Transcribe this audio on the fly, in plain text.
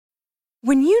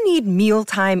When you need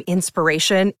mealtime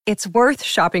inspiration, it's worth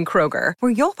shopping Kroger,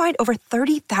 where you'll find over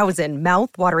 30,000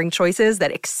 mouth-watering choices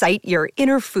that excite your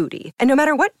inner foodie. And no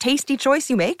matter what tasty choice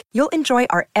you make, you'll enjoy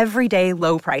our everyday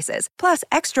low prices, plus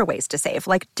extra ways to save,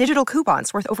 like digital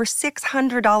coupons worth over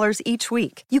 $600 each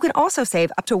week. You can also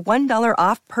save up to $1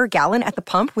 off per gallon at the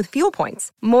pump with fuel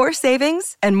points. More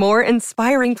savings and more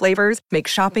inspiring flavors make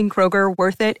shopping Kroger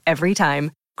worth it every time.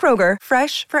 Kroger,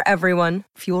 fresh for everyone.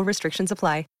 Fuel restrictions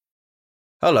apply.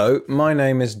 Hello, my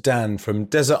name is Dan from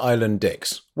Desert Island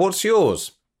Dicks. What's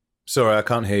yours? Sorry, I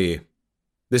can't hear you.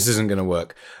 This isn't going to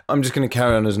work. I'm just going to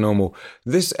carry on as normal.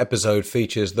 This episode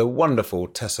features the wonderful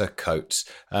Tessa Coates.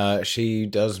 She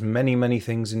does many, many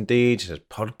things indeed. She does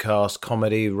podcast,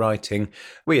 comedy, writing.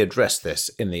 We address this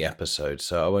in the episode,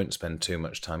 so I won't spend too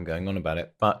much time going on about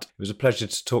it. But it was a pleasure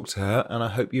to talk to her, and I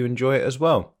hope you enjoy it as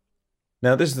well.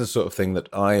 Now, this is the sort of thing that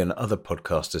I and other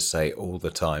podcasters say all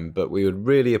the time, but we would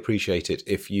really appreciate it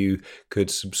if you could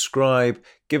subscribe,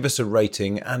 give us a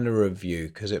rating and a review,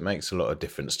 because it makes a lot of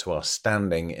difference to our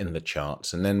standing in the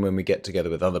charts. And then when we get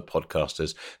together with other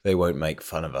podcasters, they won't make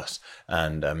fun of us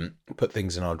and put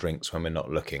things in our drinks when we're not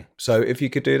looking. So if you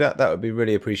could do that, that would be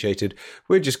really appreciated.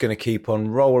 We're just going to keep on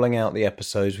rolling out the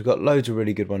episodes. We've got loads of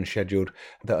really good ones scheduled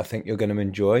that I think you're going to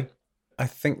enjoy. I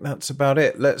think that's about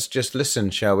it. Let's just listen,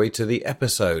 shall we, to the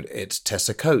episode. It's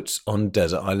Tessa Coates on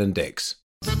Desert Island Dicks.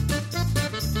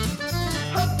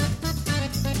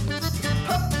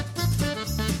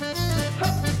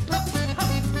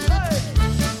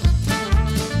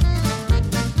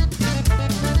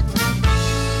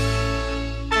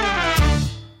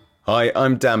 Hi,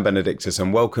 I'm Dan Benedictus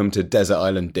and welcome to Desert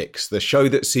Island Dicks, the show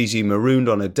that sees you marooned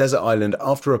on a desert island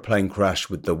after a plane crash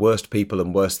with the worst people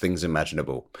and worst things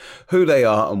imaginable. Who they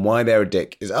are and why they're a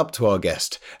dick is up to our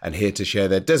guest, and here to share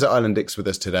their Desert Island Dicks with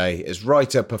us today is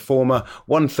writer, performer,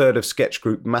 1/3 of sketch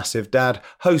group Massive Dad,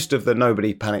 host of the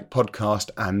Nobody Panic podcast,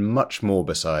 and much more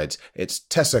besides. It's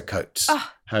Tessa Coates.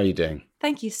 How are you doing?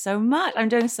 Thank you so much. I'm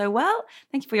doing so well.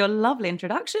 Thank you for your lovely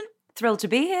introduction. Thrilled to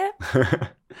be here.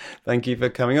 Thank you for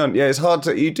coming on. Yeah, it's hard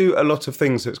to, you do a lot of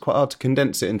things, so it's quite hard to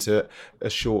condense it into a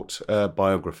short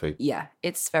biography. Yeah,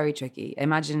 it's very tricky.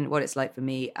 Imagine what it's like for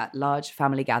me at large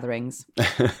family gatherings.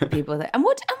 People that, and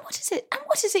what is it? And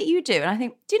what is it you do? And I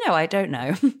think, do you know? I don't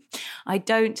know. I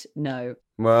don't know.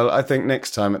 Well, I think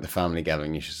next time at the family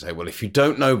gathering, you should say, well, if you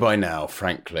don't know by now,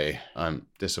 frankly, I'm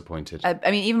disappointed.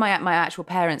 I mean, even my actual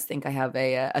parents think I have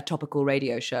a topical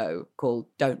radio show called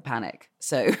Don't Panic.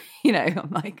 So, you know,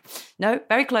 I'm like, no,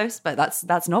 very close, but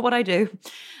that's not what I do.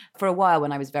 For a while,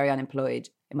 when I was very unemployed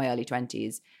in my early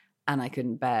 20s, and I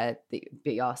couldn't bear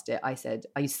be asked it, I used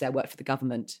to say I worked for the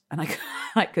government, and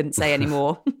I couldn't say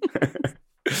anymore.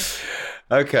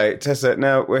 Okay, Tessa,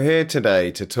 now we're here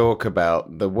today to talk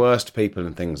about the worst people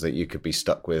and things that you could be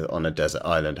stuck with on a desert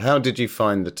island. How did you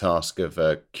find the task of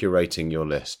curating your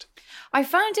list? I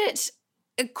found it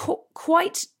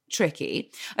quite tricky.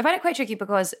 I found it quite tricky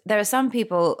because there are some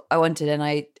people I wanted, and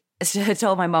I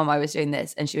told my mum I was doing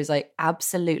this, and she was like,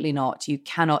 absolutely not. You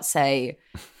cannot say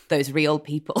those real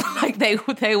people. Like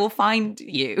they will find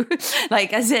you.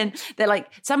 Like, as in, they're like,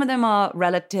 some of them are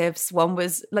relatives. One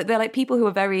was like, they're like people who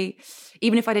are very,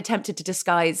 even if I'd attempted to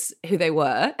disguise who they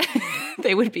were,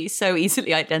 they would be so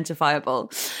easily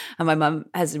identifiable. And my mum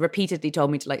has repeatedly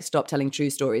told me to like stop telling true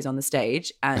stories on the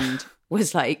stage, and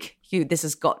was like, this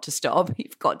has got to stop.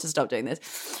 You've got to stop doing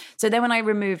this. So then when I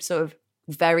removed sort of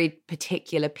very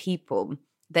particular people,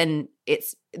 then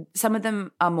it's, some of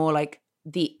them are more like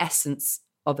the essence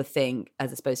of a thing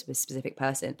as opposed to a specific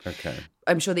person. Okay.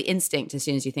 I'm sure the instinct as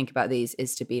soon as you think about these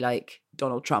is to be like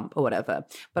Donald Trump or whatever.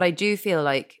 But I do feel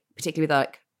like, particularly with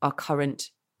like our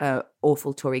current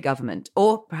awful Tory government,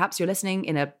 or perhaps you're listening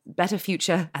in a better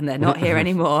future and they're not here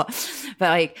anymore. But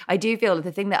like, I do feel that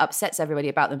the thing that upsets everybody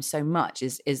about them so much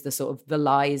is the sort of the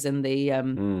lies and the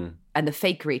and the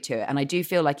fakery to it. And I do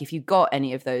feel like if you got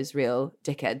any of those real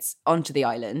dickheads onto the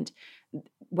island,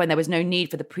 when there was no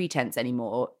need for the pretense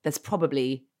anymore, there's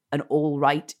probably an all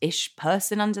right-ish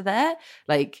person under there.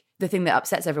 Like, the thing that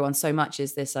upsets everyone so much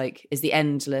is this, like, is the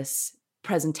endless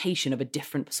presentation of a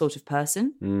different sort of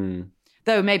person.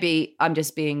 Though maybe I'm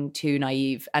just being too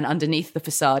naive, and underneath the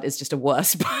facade is just a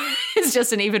worse, it's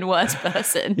just an even worse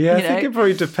person. Yeah, you know? I think it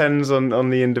probably depends on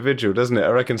the individual, doesn't it?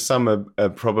 I reckon some are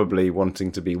probably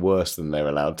wanting to be worse than they're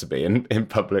allowed to be in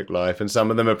public life, and some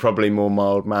of them are probably more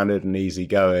mild-mannered and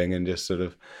easygoing and just sort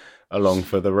of along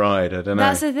for the ride. I don't know.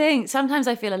 That's the thing. Sometimes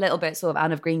I feel a little bit sort of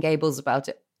Anne of Green Gables about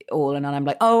it all, and I'm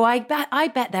like, oh, I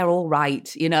bet they're all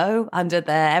right, you know, under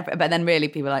there. But then really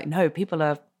people are like, no, people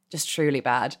are just truly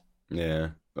bad. Yeah.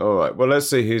 All right. Well, let's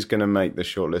see who's going to make the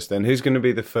shortlist then. Who's going to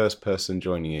be the first person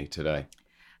joining you today?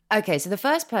 Okay, so the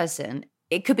first person,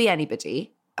 it could be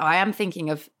anybody. I am thinking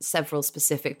of several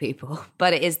specific people,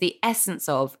 but it is the essence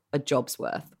of a job's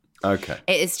worth. Okay.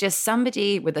 It is just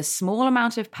somebody with a small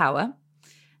amount of power,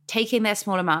 taking their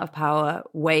small amount of power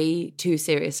way too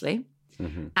seriously.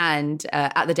 And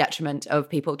at the detriment of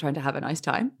people trying to have a nice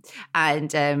time. And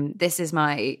this is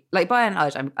my, like, by and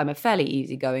large, I'm a fairly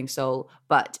easygoing soul,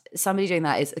 but somebody doing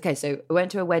that is, okay, so I went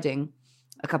to a wedding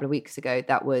a couple of weeks ago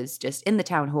that was just in the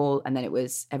town hall, and then it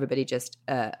was everybody just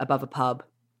above a pub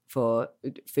for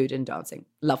food and dancing.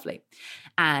 Lovely.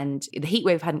 And the heat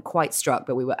wave hadn't quite struck,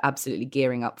 but we were absolutely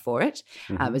gearing up for it.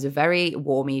 It was a very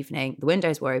warm evening. The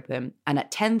windows were open. And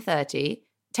at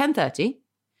 10:30,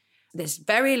 this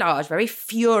very large, very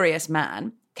furious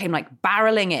man came like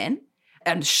barreling in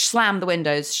and slammed the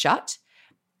windows shut.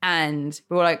 And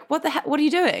we were like, what the heck? What are you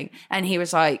doing? And he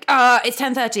was like, it's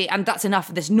 10:30 and that's enough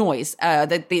of this noise.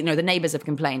 The neighbors have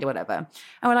complained or whatever.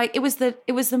 And we're like, it was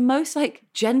the most like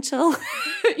gentle,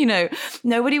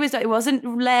 nobody was, it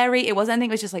wasn't Larry. It wasn't anything.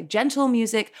 It was just like gentle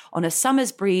music on a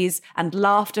summer's breeze and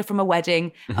laughter from a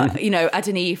wedding, at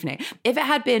an evening. If it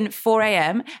had been 4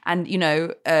 a.m. and,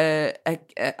 I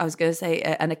was going to say,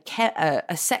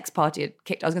 a sex party had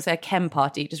kicked, I was going to say a chem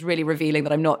party, just really revealing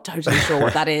that I'm not totally sure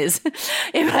what that is.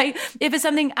 If it's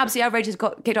something absolutely outrageous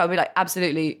got kicked out, I'd be like,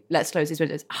 absolutely, let's close these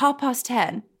windows.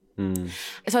 10:30.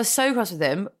 So I was so cross with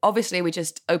him. Obviously, we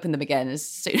just opened them again as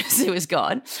soon as it was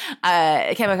gone.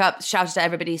 It came back up, shouted at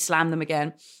everybody, slammed them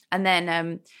again. And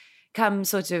then come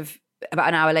sort of about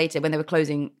an hour later when they were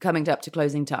coming up to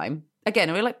closing time,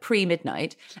 again, we were like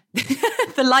pre-midnight.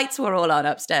 The lights were all on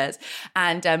upstairs.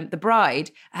 And the bride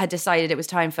had decided it was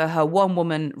time for her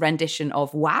one-woman rendition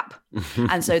of WAP.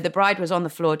 And so the bride was on the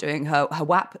floor doing her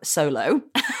WAP solo.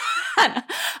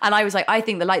 And I was like, I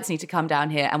think the lights need to come down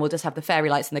here and we'll just have the fairy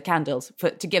lights and the candles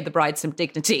to give the bride some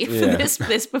dignity for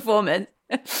this performance.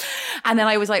 And then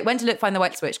I was like, went to find the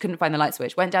light switch, couldn't find the light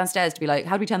switch, went downstairs to be like,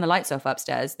 how do we turn the lights off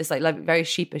upstairs? This like very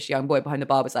sheepish young boy behind the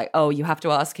bar was like, oh, you have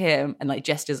to ask him, and like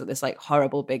gestures at this like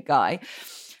horrible big guy.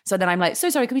 So then I'm like, so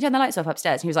sorry, can we turn the lights off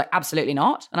upstairs? And he was like, absolutely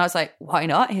not. And I was like, why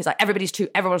not? And he was like,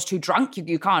 everyone's too drunk.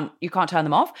 You can't turn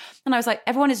them off. And I was like,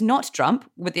 everyone is not drunk,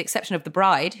 with the exception of the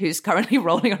bride, who's currently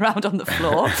rolling around on the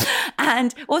floor.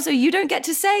 And also, you don't get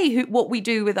to say what we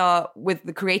do with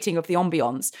the creating of the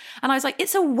ambience. And I was like,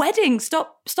 it's a wedding.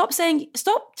 Stopping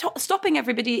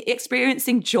everybody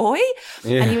experiencing joy.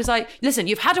 Yeah. And he was like, listen,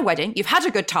 you've had a wedding, you've had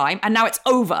a good time, and now it's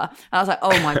over. And I was like,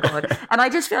 oh my God. And I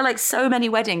just feel like so many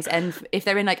weddings, and if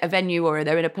they're in like a venue or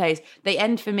they're in a place, they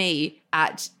end for me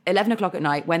at 11 o'clock at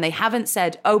night when they haven't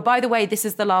said, oh, by the way, this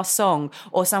is the last song,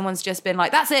 or someone's just been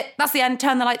like, that's it, that's the end,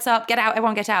 turn the lights up, get out,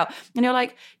 everyone get out. And you're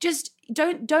like, just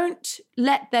don't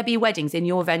let there be weddings in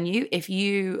your venue if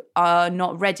you are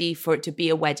not ready for it to be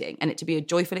a wedding and it to be a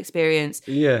joyful experience.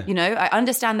 Yeah. I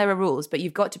understand there are rules, but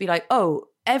you've got to be like, oh,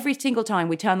 every single time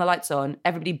we turn the lights on,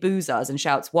 everybody boos us and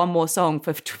shouts one more song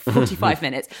for 45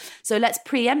 minutes. So let's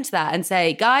preempt that and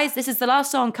say, guys, this is the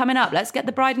last song coming up. Let's get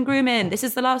the bride and groom in. This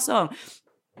is the last song.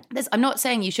 I'm not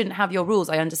saying you shouldn't have your rules.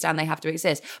 I understand they have to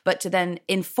exist. But to then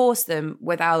enforce them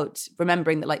without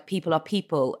remembering that like people are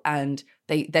people and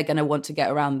they're going to want to get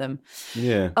around them.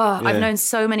 Yeah. I've known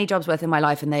so many jobs worth in my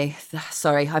life, and I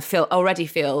already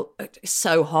feel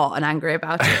so hot and angry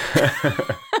about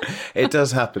it. It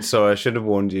does happen. Sorry, I should have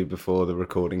warned you before the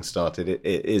recording started. It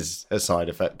is a side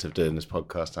effect of doing this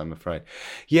podcast, I'm afraid.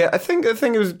 Yeah, I think the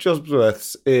thing with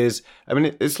Jobsworths is, I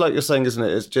mean, it's like you're saying, isn't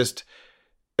it? It's just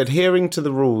adhering to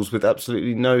the rules with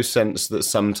absolutely no sense that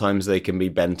sometimes they can be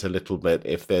bent a little bit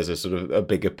if there's a sort of a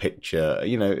bigger picture.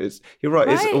 You're right.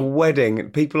 It's a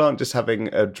wedding. People aren't just having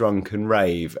a drunken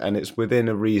rave, and it's within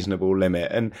a reasonable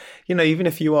limit. And, even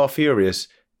if you are furious,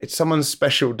 it's someone's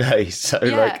special day,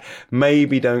 so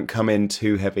maybe don't come in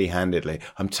too heavy-handedly.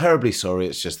 I'm terribly sorry,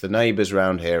 it's just the neighbours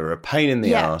around here are a pain in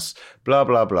the arse, blah,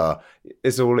 blah, blah.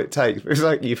 Is all it takes. It's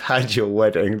like you've had your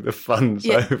wedding, the fun's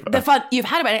over. You've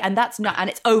had a wedding, and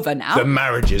it's over now. The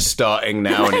marriage is starting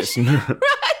now, and it's...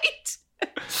 Right!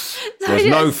 There's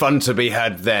no fun to be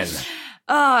had then.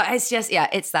 Oh, it's just,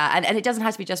 it's that. And it doesn't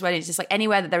have to be just weddings. It's just like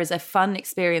anywhere that there is a fun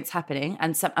experience happening,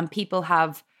 and people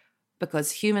have...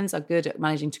 because humans are good at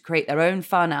managing to create their own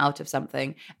fun out of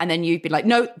something. And then you'd be like,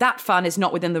 no, that fun is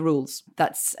not within the rules.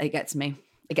 It gets me.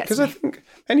 Because I think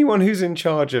anyone who's in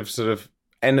charge of sort of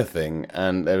anything,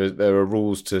 and there are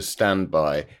rules to stand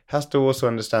by, has to also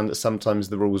understand that sometimes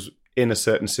the rules in a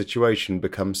certain situation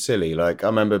become silly. Like I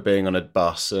remember being on a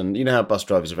bus, and you know how bus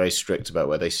drivers are very strict about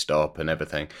where they stop and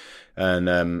everything. And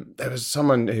there was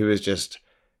someone who was just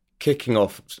kicking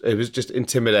off. It was just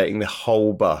intimidating the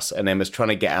whole bus, and Emma's trying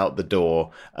to get out the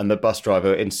door, and the bus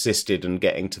driver insisted on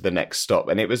getting to the next stop,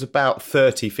 and it was about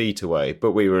 30 feet away,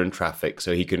 but we were in traffic,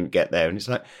 so he couldn't get there. And it's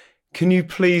like, can you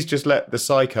please just let the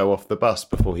psycho off the bus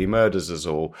before he murders us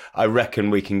all? I reckon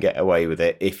we can get away with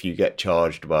it if you get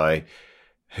charged by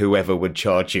whoever would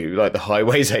charge you, like the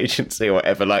highways agency or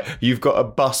whatever. Like, you've got a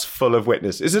bus full of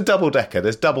witnesses. It's a double decker.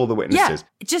 There's double the witnesses.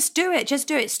 Yeah, just do it. Just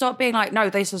do it. Stop being like, no,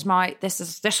 this is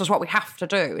what we have to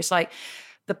do. It's like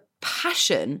the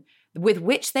passion with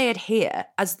which they adhere,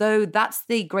 as though that's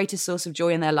the greatest source of joy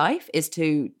in their life, is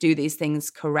to do these things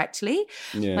correctly.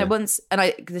 Yeah.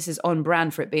 This is on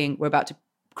brand for it being, we're about to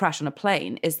crash on a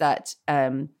plane, is that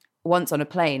once on a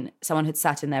plane, someone had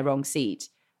sat in their wrong seat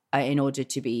in order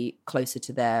to be closer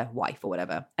to their wife or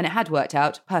whatever. And it had worked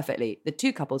out perfectly. The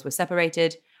two couples were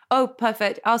separated. Oh,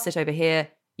 perfect. I'll sit over here.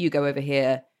 You go over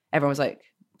here. Everyone was like,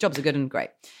 jobs are good and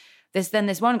great.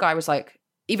 This one guy was like,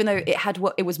 even though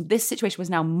this situation was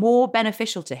now more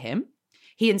beneficial to him,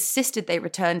 he insisted they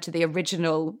return to the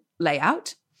original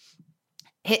layout.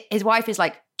 His wife is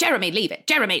like, Jeremy, leave it.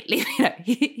 Jeremy, leave it. You know,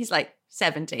 he's like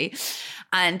 70.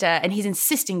 And he's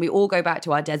insisting we all go back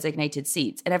to our designated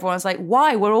seats. And everyone's like,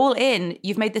 why? We're all in.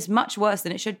 You've made this much worse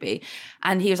than it should be.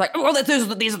 And he was like, well,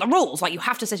 these are the rules. Like, you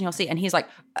have to sit in your seat. And he's like,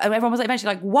 and everyone was like,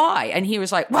 eventually like, why? And he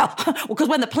was like, well, because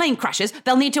when the plane crashes,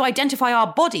 they'll need to identify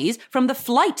our bodies from the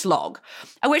flight log.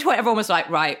 At which point everyone was like,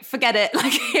 right, forget it.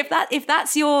 Like, if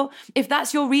that's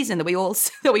your reason that we all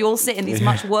sit in these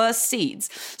much worse seats,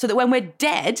 so that when we're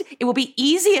dead, it will be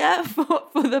easier for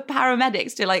the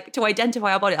paramedics to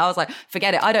identify our body. I was like,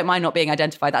 forget it. I don't mind not being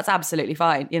identified. That's absolutely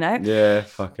fine, you know? Yeah,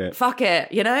 fuck it. Fuck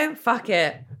it, you know? Fuck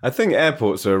it. I think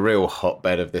airports are a real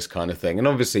hotbed of this kind of thing. And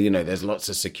obviously, you know, there's lots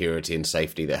of security and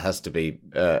safety that has to be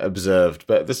observed.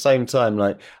 But at the same time,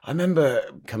 like, I remember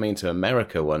coming to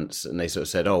America once and they sort of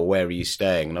said, oh, where are you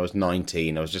staying? And I was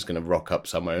 19. I was just going to rock up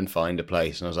somewhere and find a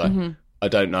place. And I was like, I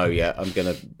don't know yet. I'm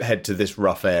going to head to this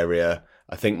rough area.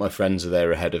 I think my friends are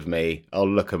there ahead of me. I'll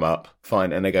look them up,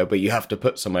 fine. And they go, but you have to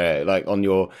put somewhere, like, on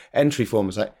your entry form.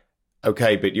 It's like,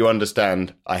 okay, but you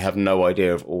understand I have no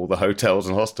idea of all the hotels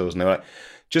and hostels. And they're like,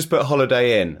 just put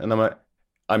Holiday Inn. And I'm like,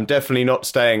 I'm definitely not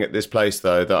staying at this place,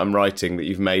 though, that I'm writing that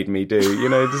you've made me do. You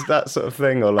know, there's that sort of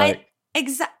thing. Or like...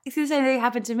 Exactly the same thing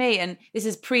happened to me. And this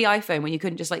is pre-iPhone, when you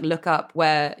couldn't just like look up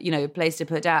where, you know, place to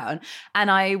put down. And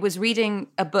I was reading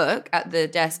a book at the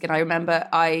desk, and I remember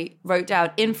I wrote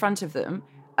down in front of them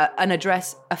an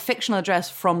address, a fictional address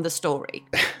from the story.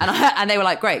 And they were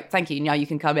like, great, thank you, now you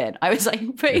can come in. I was like,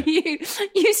 but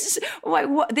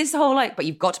what, this whole like, but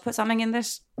you've got to put something in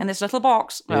this little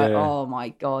box. Yeah. Like, oh my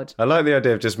God. I like the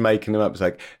idea of just making them up. It's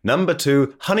like, number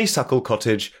 2, Honeysuckle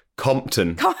Cottage,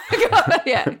 Compton.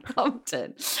 Yeah,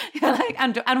 Compton. Yeah, like,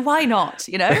 and why not?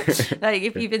 You know, like,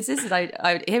 if you've insisted,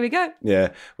 I here we go. Yeah.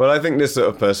 Well, I think this sort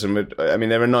of person would. I mean,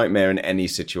 they're a nightmare in any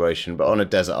situation, but on a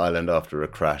desert island after a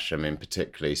crash, I mean,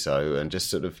 particularly so. And just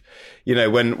sort of, you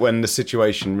know, when the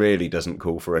situation really doesn't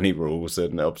call for any rules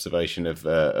and observation of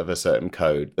a certain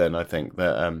code, then I think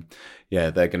that yeah,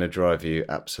 they're going to drive you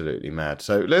absolutely mad.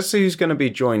 So let's see who's going to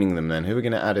be joining them then. Who are we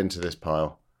going to add into this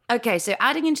pile? Okay, so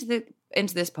adding into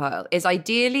this pile is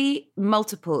ideally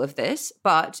multiple of this,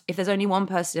 but if there's only one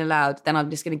person allowed, then I'm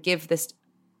just going to give this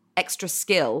extra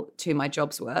skill to my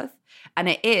job's worth, and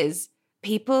it is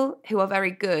people who are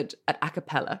very good at a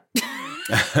cappella.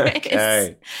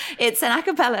 Okay. It's an a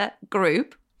cappella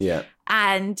group. Yeah.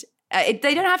 And they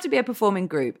don't have to be a performing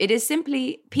group. It is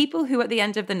simply people who at the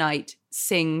end of the night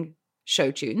sing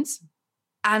show tunes.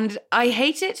 And I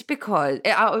hate it because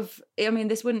you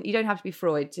don't have to be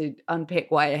Freud to unpick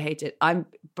why I hate it. I'm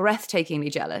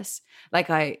breathtakingly jealous.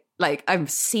 I'm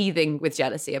seething with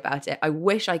jealousy about it. I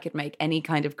wish I could make any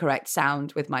kind of correct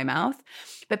sound with my mouth.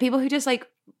 But people who just like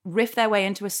riff their way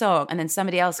into a song and then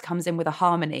somebody else comes in with a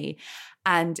harmony.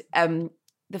 And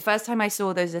the first time I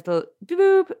saw those little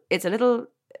boop,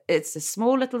 it's a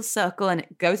small little circle and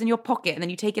it goes in your pocket and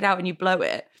then you take it out and you blow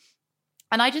it.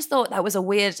 And I just thought that was a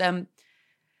weird...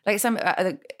 like some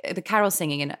the carol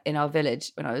singing in our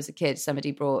village when I was a kid,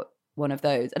 somebody brought one of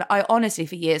those, and I honestly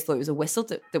for years thought it was a whistle.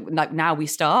 Like, now we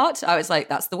start. I was like,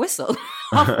 that's the whistle.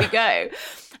 Off we go.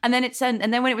 And then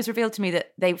when it was revealed to me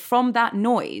that from that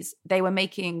noise they were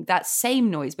making that same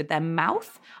noise with their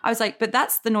mouth, I was like, but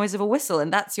that's the noise of a whistle,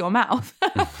 and that's your mouth.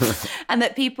 And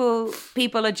that people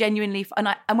are genuinely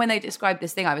and when they described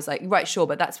this thing, I was like, right, sure,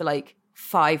 but that's for like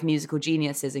 5 musical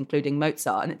geniuses, including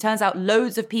Mozart. And it turns out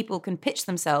loads of people can pitch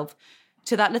themselves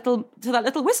to that little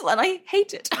whistle, and I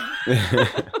hate it.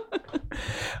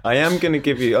 I'm going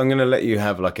to let you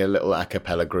have like a little a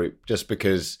cappella group, just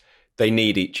because they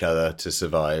need each other to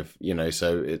survive, you know,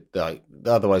 so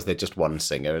otherwise they're just one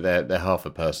singer. They're half a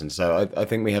person. So I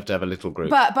think we have to have a little group.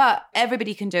 But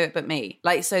everybody can do it but me.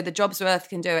 Like, so the Jobsworth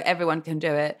can do it, everyone can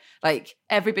do it. Like,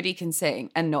 everybody can sing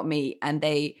and not me. And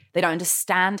they don't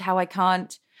understand how I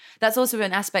can't. That's also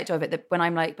an aspect of it, that when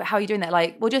I'm like, but how are you doing that?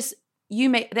 Like, well, just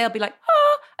they'll be like,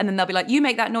 ah, and then they'll be like, you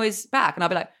make that noise back. And I'll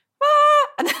be like,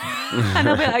 and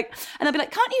they'll be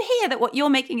like, can't you hear that what you're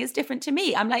making is different to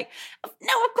me? I'm like, no,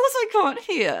 of course I can't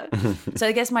hear. So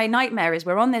I guess my nightmare is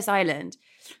we're on this island,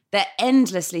 they're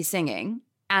endlessly singing,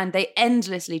 and they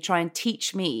endlessly try and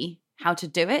teach me how to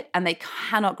do it, and they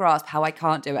cannot grasp how I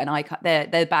can't do it, and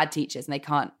they're bad teachers, and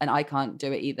I can't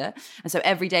do it either. And so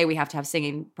every day we have to have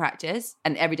singing practice,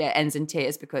 and every day it ends in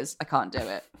tears because I can't do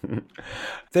it.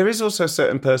 There is also a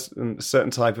certain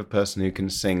type of person who can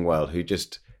sing well, who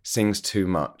just sings too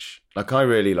much. Like, I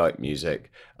really like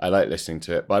music. I like listening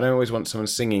to it, but I don't always want someone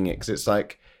singing it, because it's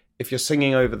like, if you're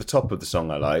singing over the top of the song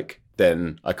I like,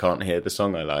 then I can't hear the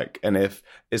song I like. And if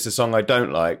it's a song I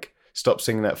don't like, stop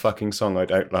singing that fucking song I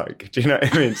don't like. Do you know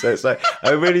what I mean? So it's like,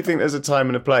 I really think there's a time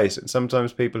and a place. And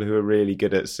sometimes people who are really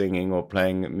good at singing or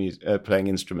playing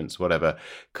instruments, whatever,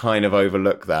 kind of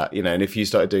overlook that, you know. And if you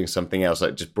started doing something else,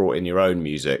 like just brought in your own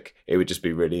music, it would just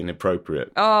be really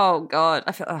inappropriate. Oh God,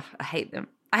 I hate them.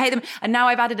 And now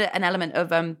I've added an element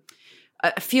of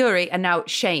fury and now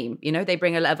shame. You know, they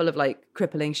bring a level of like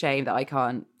crippling shame that I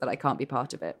can't be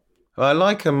part of it. Well, I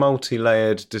like a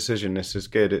multi-layered decision. This is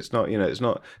good. It's not,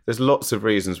 there's lots of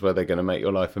reasons where they're going to make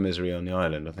your life a misery on the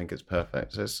island. I think it's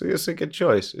perfect. So it's a good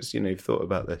choice. It's, you've thought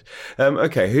about this.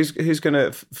 Okay, who's going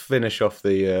to finish off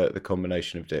the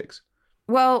combination of dicks?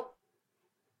 Well,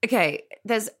 okay,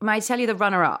 may I tell you the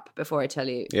runner-up before I tell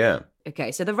you? Yeah.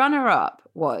 Okay, so the runner-up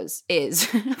is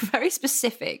very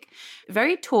specific,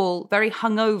 very tall, very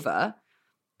hungover,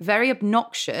 very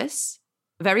obnoxious,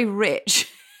 very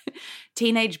rich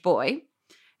teenage boy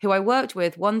who I worked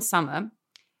with one summer,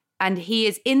 and he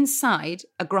is inside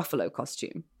a Gruffalo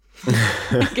costume.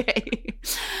 Okay.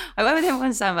 I went with him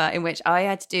one summer in which I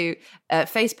had to do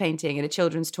face painting in a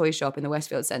children's toy shop in the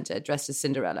Westfield Centre dressed as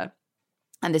Cinderella.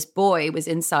 And this boy was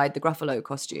inside the Gruffalo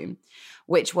costume,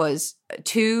 which was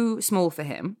too small for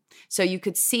him. So you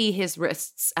could see his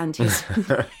wrists and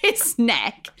his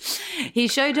neck. He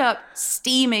showed up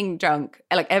steaming drunk,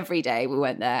 like every day we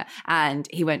went there. And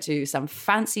he went to some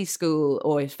fancy school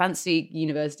or fancy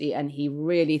university, and he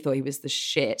really thought he was the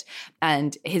shit.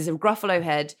 And his Gruffalo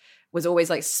head was always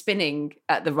like spinning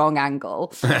at the wrong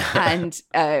angle. And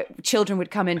children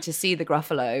would come in to see the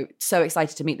Gruffalo, so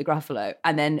excited to meet the Gruffalo.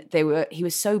 And then he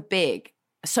was so big,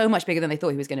 so much bigger than they thought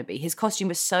he was going to be. His costume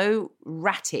was so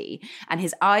ratty and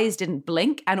his eyes didn't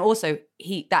blink. And also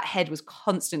that head was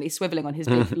constantly swiveling on his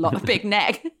big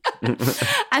neck.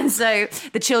 And so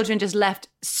the children just left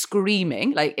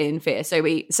screaming, like in fear. So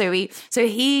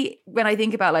he, when I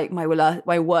think about like my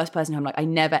worst person, I'm like, I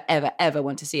never, ever, ever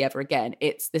want to see ever again.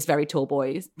 It's this very tall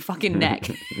boy's fucking neck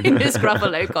in this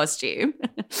Gruffalo costume.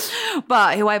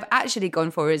 But who I've actually gone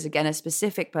for is, again, a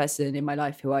specific person in my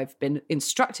life who I've been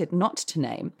instructed not to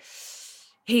name.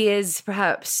 He is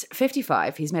perhaps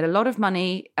 55. He's made a lot of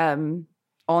money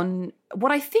on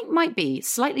what I think might be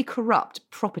slightly corrupt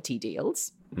property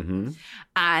deals. Mm-hmm.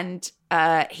 And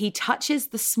he touches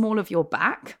the small of your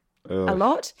back a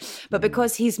lot. But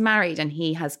because he's married and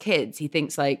he has kids, he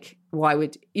thinks like, why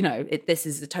would, this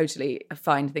is totally a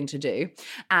fine thing to do.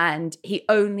 And he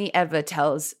only ever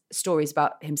tells stories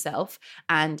about himself.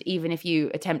 And even if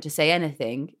you attempt to say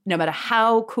anything, no matter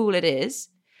how cool it is,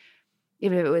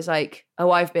 even if it was like,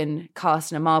 oh, I've been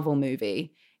cast in a Marvel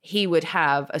movie, he would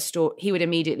have a story. He would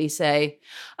immediately say,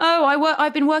 "Oh,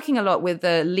 I've been working a lot with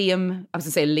Liam." I was going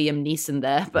to say Liam Neeson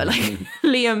there, but like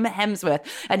Liam Hemsworth,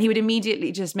 and he would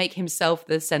immediately just make himself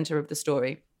the center of the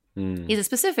story. He's a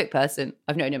specific person.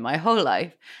 I've known him my whole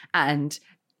life, and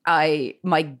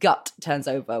my gut turns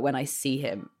over when I see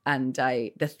him, and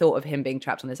the thought of him being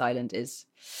trapped on this island is,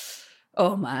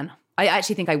 oh man, I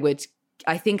actually think I would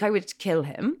kill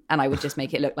him, and I would just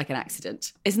make it look like an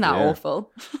accident. Isn't that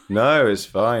awful? No, it's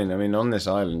fine. I mean, on this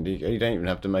island, you don't even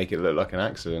have to make it look like an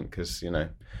accident because,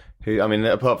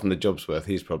 apart from the Jobsworth,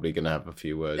 he's probably going to have a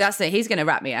few words. That's it. He's going to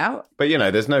rat me out. But,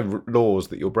 there's no laws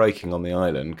that you're breaking on the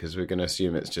island because we're going to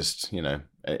assume it's just,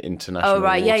 international Oh,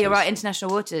 right. waters. Yeah, you're right.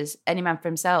 International waters. Any man for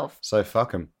himself. So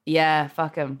fuck him. Yeah,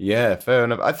 fuck him. Yeah, fair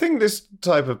enough. I think this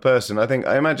type of person,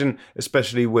 I imagine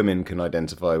especially women can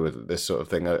identify with this sort of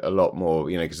thing a lot more,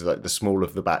 because like the small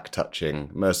of the back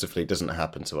touching mercifully doesn't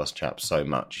happen to us chaps so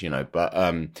much, But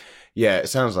it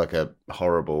sounds like a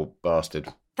horrible bastard.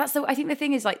 I think the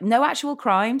thing is like no actual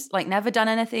crimes, like never done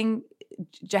anything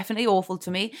definitely awful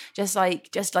to me. Just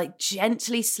like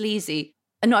gently sleazy.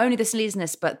 And not only the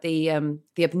sleaziness, but the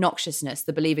obnoxiousness,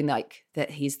 the believing like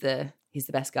that he's the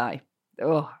best guy.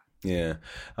 Oh. Yeah.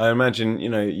 I imagine,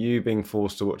 you being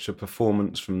forced to watch a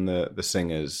performance from the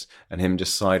singers and him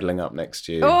just sidling up next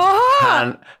to you,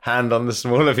 hand on the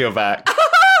small of your back.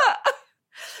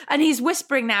 And he's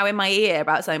whispering now in my ear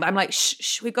about something. But I'm like,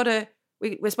 shh,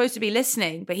 we're supposed to be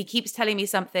listening, but he keeps telling me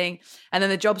something. And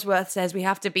then the Jobsworth says we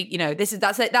have to be,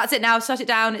 that's it now, shut it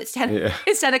down. It's 10,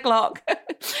 It's 10 o'clock.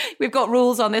 We've got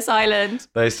rules on this island.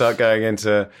 They start going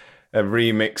into a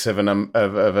remix of an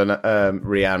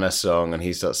Rihanna song, and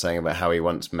he starts saying about how he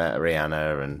once met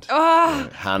Rihanna and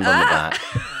hand on the back.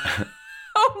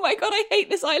 Oh my God, I hate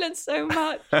this island so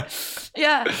much.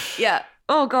 Yeah.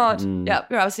 Oh God. Yeah,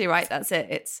 you're absolutely right. That's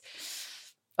it.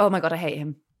 Oh my God, I hate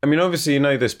him. I mean, obviously, you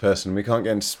know this person. We can't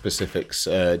get into specifics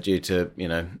due to,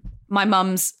 my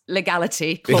mum's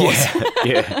legality clause.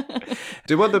 Yeah.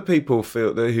 Do other people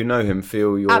who know him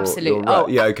feel you're absolutely? You're right?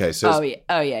 Yeah. Okay. So.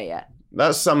 Yeah.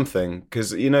 That's something,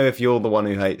 because if you're the one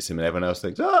who hates him and everyone else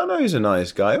thinks, oh no, he's a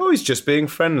nice guy, oh he's just being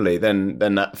friendly, then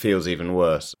that feels even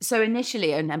worse. So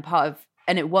initially, and part of,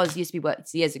 and it used to be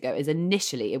worked years ago, is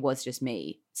initially it was just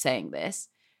me saying this.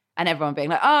 And everyone being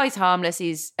like, oh, he's harmless.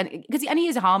 He is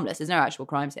harmless. There's no actual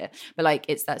crimes here. But like,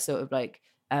 it's that sort of like,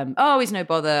 oh, he's no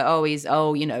bother. Oh,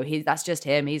 that's just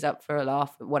him. He's up for a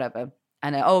laugh, whatever.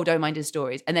 And don't mind his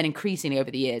stories. And then increasingly over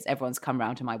the years, everyone's come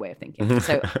around to my way of thinking.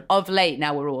 So of late,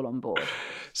 now we're all on board.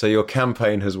 So your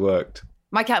campaign has worked.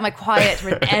 My quiet,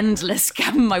 endless,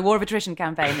 my War of Attrition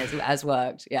campaign has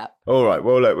worked, yeah. All right,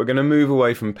 well, look, we're going to move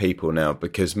away from people now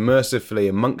because mercifully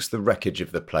amongst the wreckage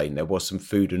of the plane, there was some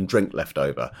food and drink left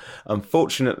over.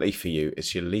 Unfortunately for you,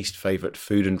 it's your least favourite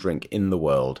food and drink in the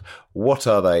world. What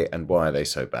are they and why are they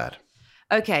so bad?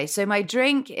 Okay, so my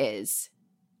drink is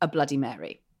a Bloody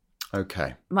Mary.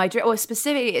 Okay. Or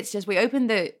specifically, it's just we open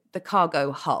the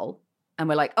cargo hull and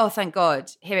we're like, oh, thank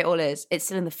God, here it all is. It's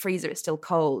still in the freezer, it's still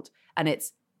cold. And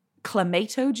it's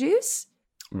clamato juice.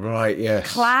 Right, yes.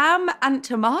 Clam and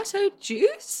tomato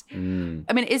juice. I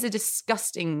Mm. mean, it is a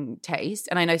disgusting taste.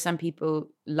 And I know some people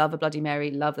love a Bloody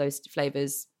Mary, love those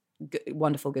flavors.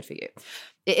 Wonderful, good for you.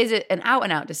 It is an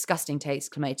out-and-out disgusting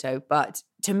taste, clamato. But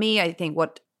to me, I think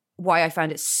why I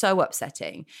found it so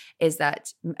upsetting is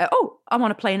that, I'm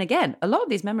on a plane again. A lot of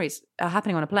these memories are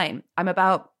happening on a plane. I was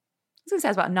going to say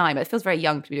I was about 9, but it feels very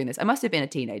young to be doing this. I must have been a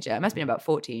teenager. I must have been about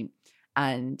 14.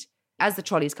 And as the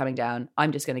trolley's coming down,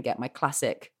 I'm just going to get my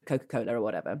classic Coca-Cola or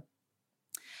whatever.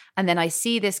 And then I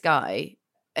see this guy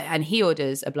and he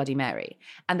orders a Bloody Mary.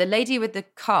 And the lady with the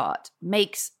cart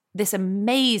makes this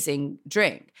amazing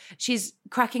drink. She's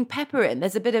cracking pepper in.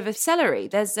 There's a bit of a celery.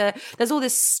 There's all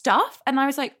this stuff. And I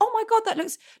was like, oh my God,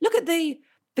 look at the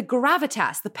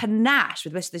gravitas, the panache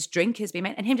with which this drink has been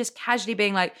made. And him just casually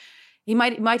being like, he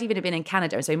might even have been in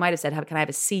Canada. So he might have said, can I have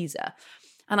a Caesar?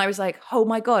 And I was like, oh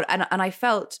my God. And I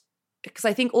felt, because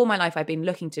I think all my life I've been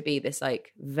looking to be this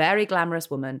like very glamorous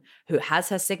woman who has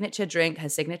her signature drink, her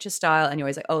signature style. And you're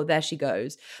always like, oh, there she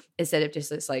goes. Instead of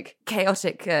just this like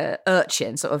chaotic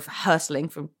urchin sort of hurtling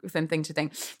from thing to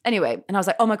thing. Anyway, and I was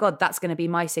like, oh my God, that's going to be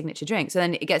my signature drink. So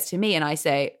then it gets to me and I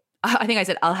say, I think I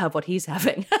said, I'll have what he's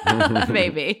having,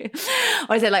 maybe.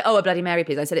 Or I said like, oh, a Bloody Mary,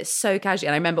 please. I said it so casually.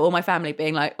 And I remember all my family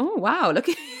being like, oh, wow, look,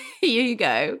 here you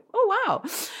go. Oh, wow.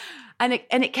 And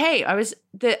it came. I was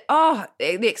the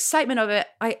excitement of it.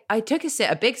 I took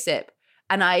a big sip,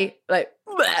 and I like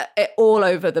it all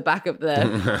over the back of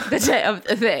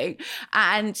the thing,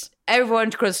 and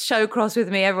everyone was so cross with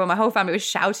me. My whole family was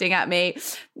shouting at me,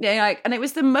 and it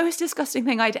was the most disgusting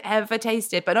thing I'd ever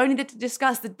tasted. But only to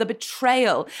discuss the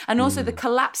betrayal and also the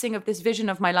collapsing of this vision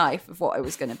of my life of what it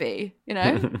was going to be.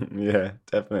 Yeah,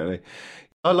 definitely.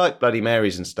 I like Bloody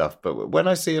Marys and stuff, but when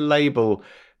I see a label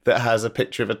that has a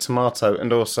picture of a tomato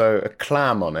and also a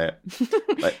clam on it.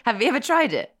 Have you ever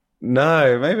tried it?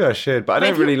 No, maybe I should, but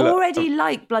I don't really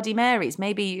like Bloody Marys.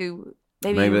 Maybe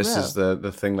this is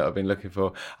the thing that I've been looking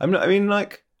for.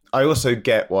 I also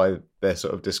get why they're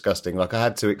sort of disgusting. Like I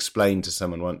had to explain to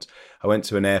someone once. I went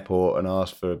to an airport and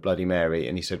asked for a Bloody Mary,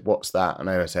 and he said, "What's that?" And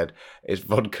I said, "It's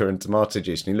vodka and tomato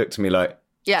juice." And he looked at me like,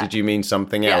 yeah. Did you mean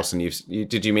something else? And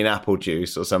did you mean apple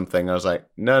juice or something? I was like,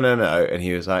 no. And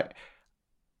he was like,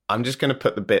 I'm just going to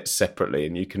put the bits separately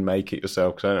and you can make it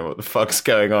yourself because I don't know what the fuck's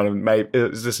going on. And maybe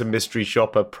is this a mystery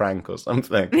shopper prank or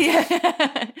something?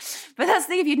 Yeah. But that's the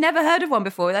thing, if you'd never heard of one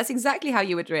before, that's exactly how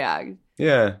you would react.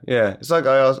 Yeah. It's like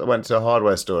I went to a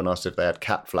hardware store and asked if they had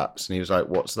cat flaps, and he was like,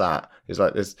 "What's that?" He's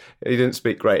like, "This." He didn't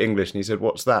speak great English, and he said,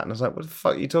 "What's that?" And I was like, "What the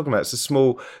fuck are you talking about? It's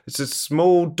a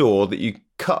small door that you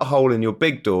cut a hole in your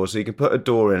big door so you can put a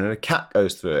door in, and a cat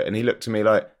goes through it." And he looked at me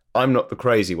like, I'm not the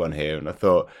crazy one here. And I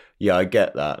thought, yeah, I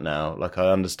get that now. Like,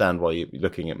 I understand why you're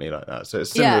looking at me like that. So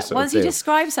it's similar sort once of you deal.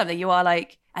 describe something, you are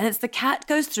like, and it's the cat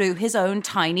goes through his own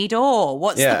tiny door.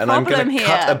 What's the and I'm problem going to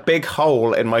here? cut a big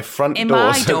hole in my front In door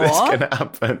my so this door? can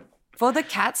happen. For the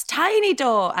cat's tiny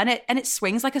door. And it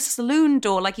swings like a saloon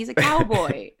door, like he's a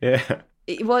cowboy. Yeah.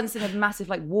 Once in a massive,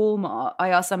 like, Walmart, I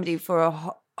asked somebody for a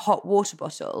hot water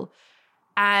bottle.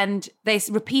 And they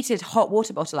repeated hot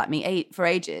water bottle at me for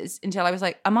ages until I was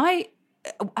like, am I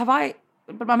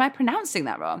pronouncing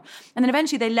that wrong? And then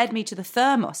eventually they led me to the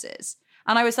thermoses.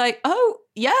 And I was like, oh,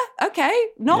 yeah, okay.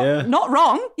 Not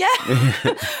wrong. Yeah.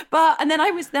 And then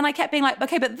I kept being like,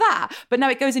 okay, but now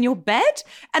it goes in your bed.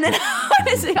 And then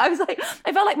honestly, I was like,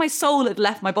 I felt like my soul had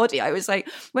left my body. I was like,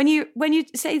 when you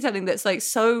say something that's like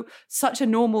such a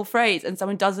normal phrase and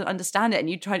someone doesn't understand it and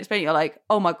you try to explain it, you're like,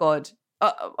 oh my God.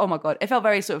 Oh my God. It felt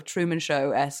very sort of Truman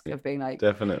Show-esque of being like,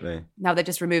 definitely. Now they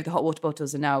just removed the hot water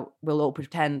bottles and now we'll all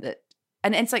pretend that.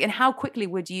 And it's like, and how quickly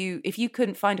would you, if you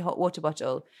couldn't find a hot water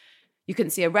bottle, you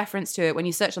couldn't see a reference to it. When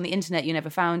you searched on the internet, you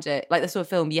never found it. Like the sort of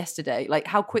film Yesterday. Like,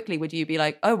 how quickly would you be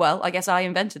like, oh, well, I guess I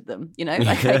invented them, you know?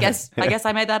 Like, I guess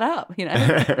I made that up, you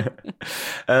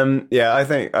know? Yeah, I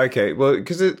think, okay, well,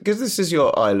 because this is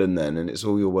your island then, and it's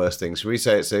all your worst things. Should we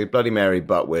say it's a Bloody Mary,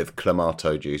 but with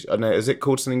Clamato juice? I don't know, is it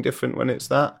called something different when it's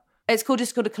that? It's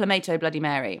just called a Clamato Bloody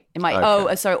Mary. It might,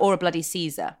 or a Bloody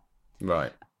Caesar.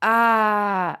 Right.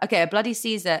 Okay, a Bloody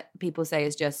Caesar, people say,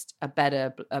 is just a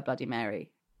better Bloody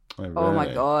Mary. Oh, really? Oh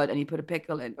my God, and you put a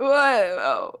pickle in.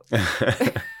 Whoa.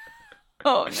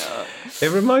 Oh no.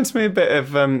 It reminds me a bit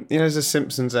of, there's a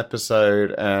Simpsons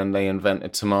episode and they invent a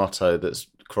tomato that's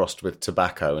crossed with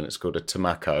tobacco and it's called a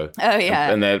tomaco. Oh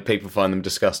yeah. And people find them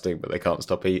disgusting, but they can't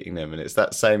stop eating them. And it's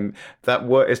that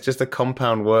word, it's just a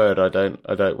compound word I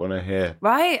don't want to hear.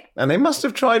 Right. And they must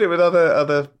have tried it with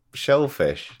other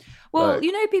shellfish. Well,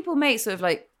 people make sort of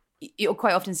like, you'll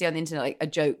quite often see on the internet like a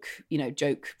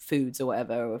joke foods or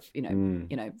whatever, or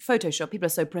Photoshop. People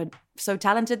are so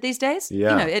talented these days.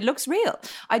 Yeah. It looks real.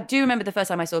 I do remember the first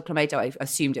time I saw Clamato, I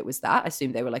assumed it was that. I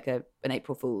assumed they were like an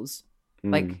April Fool's,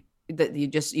 like that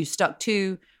you stuck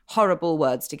two horrible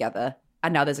words together,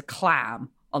 and now there's a clam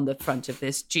on the front of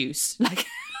this juice. Like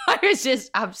I was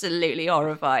just absolutely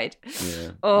horrified.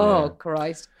 Yeah. Oh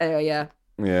Christ. Yeah.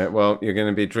 Yeah. Well, you're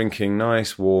going to be drinking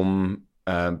nice warm.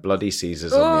 Bloody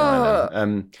Caesars on the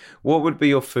island. What would be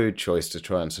your food choice to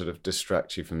try and sort of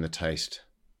distract you from the taste?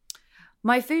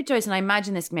 My food choice, and I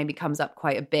imagine this maybe comes up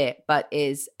quite a bit, but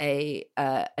is a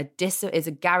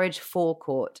garage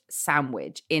forecourt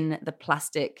sandwich in the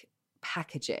plastic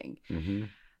packaging. Mm-hmm.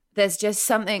 There's just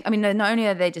something. I mean, not only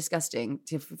are they disgusting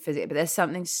to physically, but there's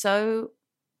something so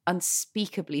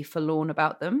unspeakably forlorn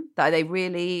about them that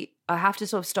I have to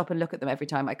sort of stop and look at them every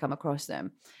time I come across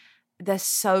them. They're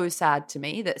so sad to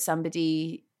me that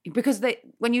somebody, because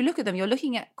when you look at them, you're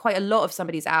looking at quite a lot of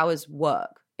somebody's hours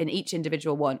work in each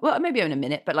individual one. Well, maybe in a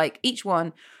minute, but like each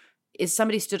one is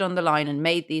somebody stood on the line and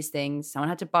made these things. Someone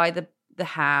had to buy the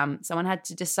ham. Someone had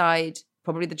to decide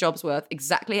probably the job's worth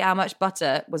exactly how much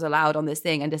butter was allowed on this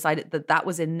thing and decided that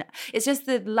was in. It's just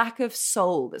the lack of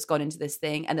soul that's gone into this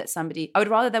thing, and that I would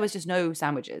rather there was just no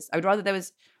sandwiches. I would rather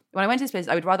when I went to this place,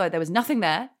 I would rather there was nothing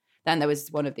there than there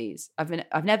was one of these.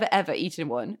 I've never ever eaten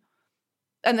one,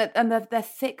 and they're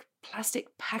thick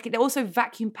plastic packet. They're also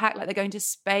vacuum packed, like they're going to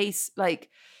space. Like,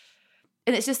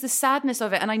 and it's just the sadness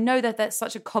of it. And I know that that's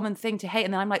such a common thing to hate.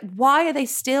 And then I'm like, why are they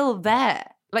still there?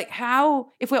 Like,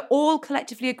 how? If we're all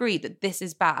collectively agreed that this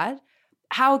is bad,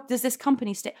 how does this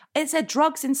company stay? Is there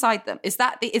drugs inside them? Is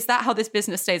that how this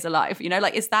business stays alive?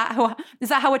 Like, is that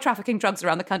how we're trafficking drugs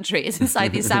around the country? Is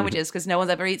inside these sandwiches because no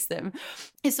one's ever eats them?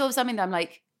 It's sort of something that I'm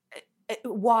like,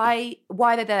 why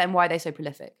are they there and why are they so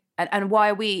prolific? And why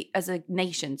are we as a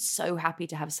nation so happy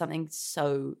to have something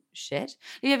so shit?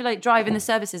 You ever like drive in the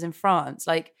services in France,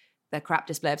 like their crap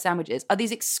display of sandwiches are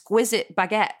these exquisite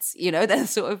baguettes,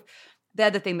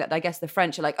 they're the thing that I guess the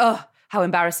French are like, oh, how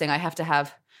embarrassing, I have to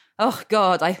have, oh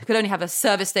God, I could only have a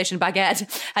service station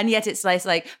baguette. And yet it's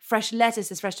like fresh lettuce,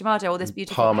 this fresh tomato, all this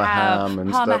beautiful Parma ham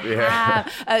and stuff.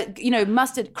 Yeah.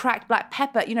 Mustard, cracked black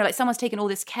pepper, like someone's taken all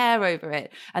this care over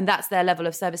it. And that's their level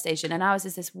of service station. And ours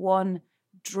is this one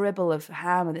dribble of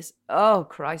ham and this, oh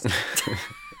Christ.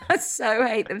 I so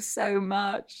hate them so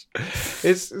much.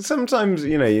 It's sometimes,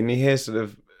 you hear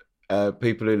sort of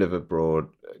people who live abroad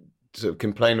sort of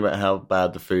complain about how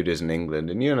bad the food is in England,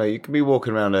 and you can be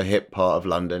walking around a hip part of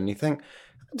London and you think,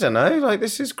 I don't know, like,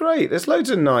 this is great. There's loads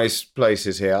of nice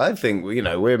places here. I think,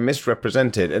 we're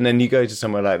misrepresented. And then you go to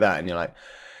somewhere like that and you're like,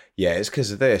 yeah, it's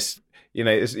because of this.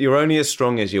 You're only as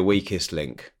strong as your weakest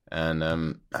link.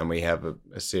 And we have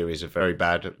a series of very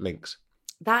bad links.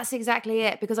 That's exactly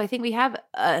it, because I think we have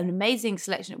an amazing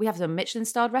selection. We have some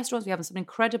Michelin-starred restaurants. We have some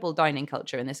incredible dining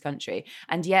culture in this country.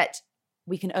 And yet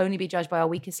we can only be judged by our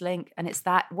weakest link. And it's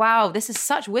that, wow, this is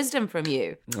such wisdom from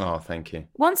you. Oh, thank you.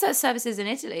 One set of services in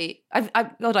Italy,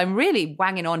 God, I'm really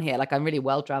wanging on here. Like, I'm really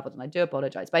well-traveled and I do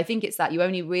apologize. But I think it's that you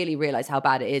only really realize how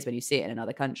bad it is when you see it in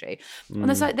another country. And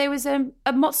there's there was a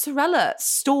mozzarella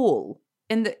stall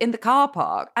in the car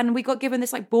park, and we got given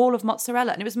this like ball of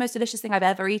mozzarella, and it was the most delicious thing I've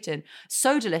ever eaten.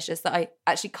 So delicious that I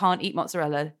actually can't eat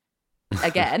mozzarella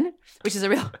again, which is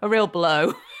a real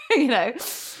blow,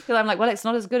 because I'm like, well, it's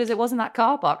not as good as it was in that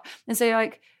car park. And so,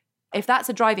 like, if that's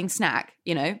a driving snack,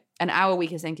 and our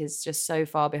weakest link is just so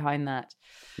far behind that.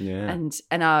 Yeah. And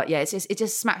it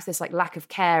just smacks this like lack of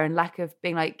care and lack of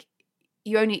being like,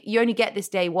 you only get this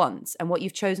day once, and what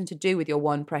you've chosen to do with your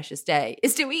one precious day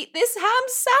is to eat this ham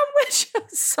sandwich.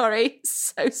 Sorry,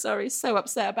 so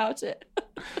upset about it.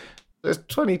 It's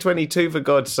 2022, for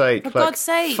God's sake. For God's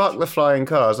sake. Fuck the flying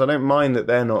cars. I don't mind that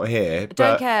they're not here.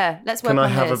 Don't care. Let's work on this.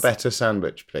 Can I have a better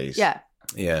sandwich, please? Yeah.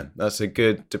 Yeah, that's a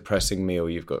good, depressing meal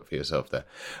you've got for yourself there.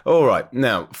 All right.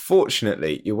 Now,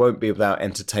 fortunately, you won't be without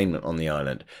entertainment on the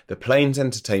island. The plane's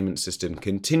entertainment system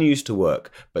continues to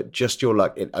work, but just your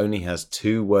luck, it only has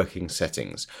 2 working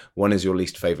settings. One is your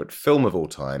least favourite film of all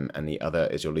time, and the other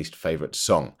is your least favourite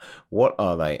song. What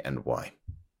are they and why?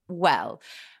 Well,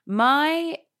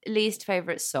 my least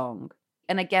favourite song,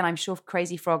 and again, I'm sure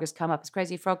Crazy Frog has come up. Has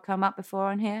Crazy Frog come up before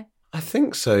on here? I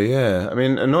think so, yeah. I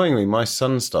mean, annoyingly, my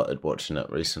son started watching it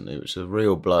recently, which is a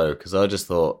real blow, because I just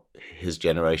thought his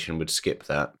generation would skip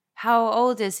that. How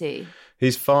old is he?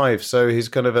 He's 5, so he's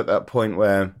kind of at that point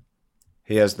where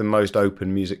he has the most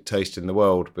open music taste in the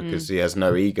world, because he has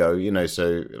no ego,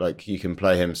 so like you can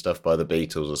play him stuff by the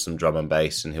Beatles or some drum and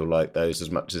bass and he'll like those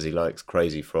as much as he likes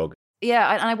Crazy Frog.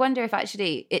 Yeah, and I wonder if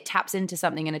actually it taps into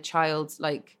something in a child's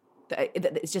like,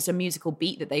 it's just a musical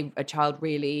beat that a child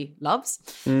really loves.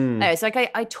 No, so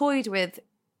like I toyed with,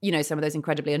 some of those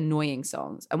incredibly annoying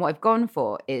songs, and what I've gone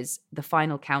for is The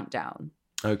Final Countdown.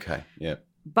 Okay, yeah.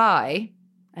 By,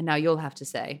 and now you'll have to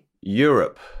say,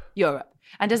 Europe.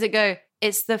 And does it go,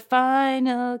 it's the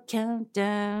final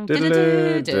countdown? Yeah,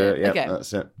 okay.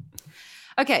 That's it.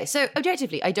 Okay, so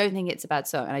objectively, I don't think it's a bad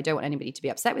song, and I don't want anybody to be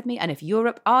upset with me. And if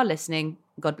Europe are listening,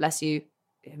 God bless you,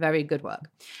 very good work.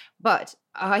 But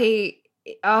so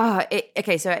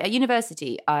at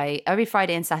university, every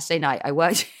Friday and Saturday night, I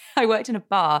worked in a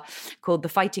bar called the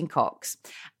Fighting Cocks,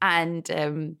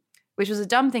 and which was a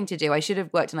dumb thing to do. I should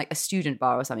have worked in like a student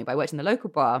bar or something, but I worked in the local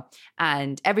bar,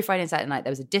 and every Friday and Saturday night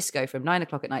there was a disco from 9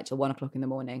 o'clock at night till 1 o'clock in the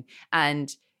morning,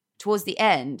 and towards the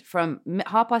end, from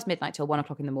midnight till 1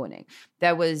 o'clock in the morning,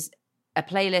 there was a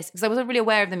playlist, because I wasn't really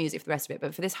aware of the music for the rest of it,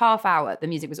 but for this half hour, the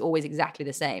music was always exactly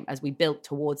the same as we built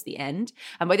towards the end.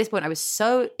 And by this point, I was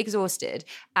so exhausted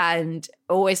and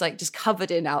always like just covered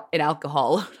in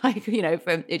alcohol, like,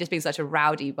 from it just being such a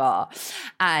rowdy bar.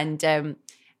 And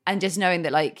just knowing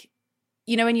that, like,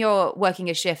 when you're working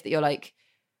a shift that you're like,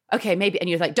 okay, maybe, and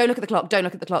you're like, don't look at the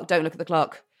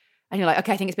clock. And you're like,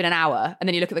 okay, I think it's been an hour. And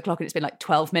then you look at the clock and it's been like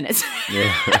 12 minutes.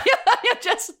 Yeah. You're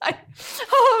just like,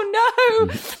 oh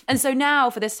no. And so now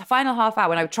for this final half hour,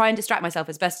 when I would try and distract myself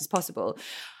as best as possible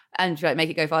and make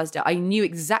it go faster, I knew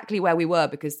exactly where we were,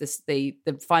 because the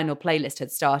final playlist had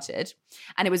started.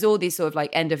 And it was all these sort of like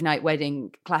end of night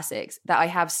wedding classics that I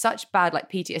have such bad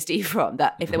like PTSD from,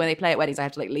 that when they play at weddings, I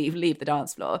have to like leave the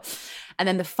dance floor. And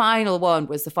then the final one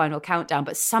was the Final Countdown,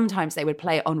 but sometimes they would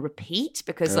play it on repeat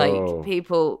because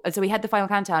people, and so we had the Final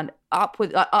Countdown up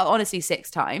with honestly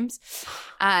 6 times,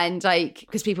 and like,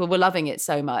 because people were loving it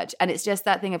so much. And it's just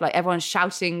that thing of like everyone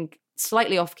shouting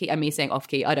slightly off key, and me saying off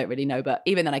key, I don't really know, but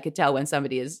even then I could tell when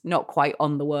somebody is not quite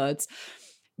on the words,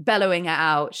 bellowing it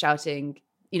out, shouting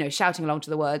along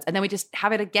to the words, and then we just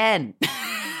have it again.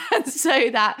 And so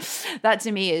that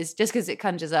to me is just because it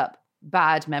conjures up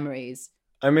bad memories.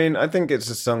 I mean, I think it's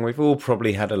a song we've all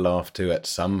probably had a laugh to at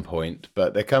some point,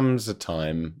 but there comes a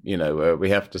time, where we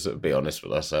have to sort of be honest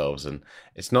with ourselves, and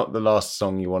it's not the last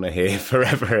song you want to hear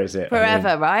forever, is it?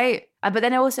 Forever, right? But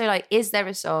then also, like, is there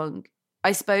a song,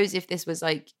 I suppose if this was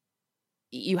like,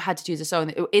 you had to choose a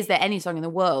song, is there any song in the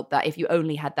world that if you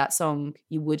only had that song,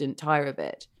 you wouldn't tire of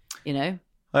it,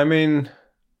 I mean,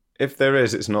 if there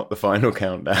is, it's not the Final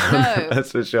Countdown. No.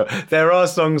 That's for sure. There are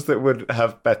songs that would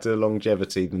have better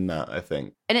longevity than that, I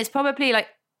think. And it's probably like,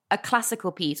 a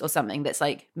classical piece or something that's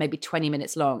like maybe 20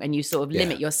 minutes long, and you sort of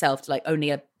limit yourself to like only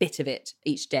a bit of it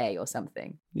each day or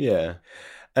something. Yeah.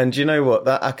 And you know what?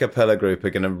 That a cappella group are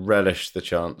going to relish the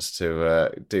chance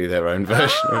to do their own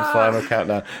version of Final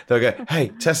Countdown. They'll go, hey,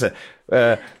 Tessa,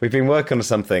 we've been working on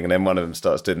something. And then one of them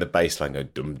starts doing the bass line, go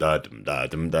dum-da, dum-da,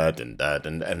 dum-da, dum-da,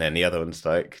 dum, and then the other one's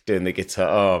like doing the guitar.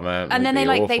 Oh, man. And then they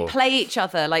awful. they play each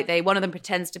other. Like one of them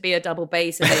pretends to be a double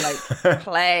bass and they like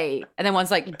play. And then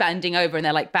one's like bending over and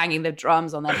they're like banging the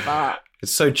drums on their butt.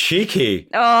 It's so cheeky.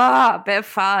 Oh, a bit of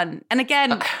fun. And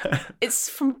again, it's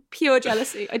from pure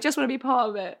jealousy. I just want to be part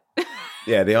of it.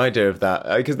 Yeah, the idea of that,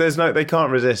 because they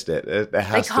can't resist it. There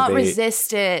has they can't to be,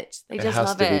 resist it. They just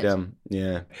love it. It has to be done.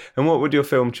 Yeah. And what would your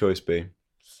film choice be?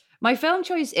 My film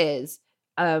choice is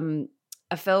a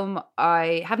film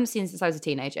I haven't seen since I was a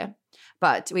teenager,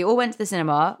 but we all went to the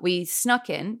cinema. We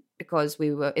snuck in because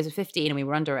it was 15 and we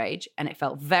were underage, and it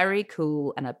felt very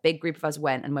cool, and a big group of us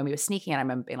went, and when we were sneaking in, I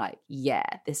remember being like, yeah,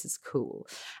 this is cool.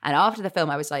 And after the film,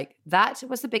 I was like, that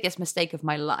was the biggest mistake of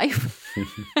my life.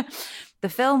 The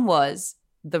film was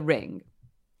The Ring.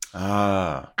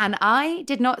 Ah. And I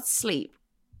did not sleep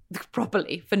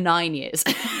properly for 9 years.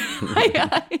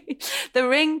 The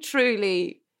Ring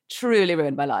truly, truly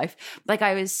ruined my life. Like,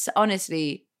 I was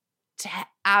honestly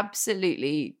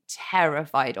absolutely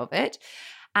terrified of it.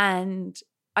 And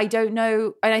I don't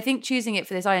know. And I think choosing it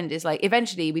for this island is like,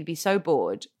 eventually we'd be so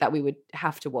bored that we would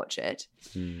have to watch it.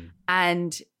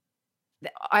 And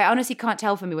I honestly can't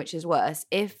tell for me which is worse.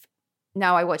 If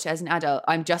now I watch it as an adult,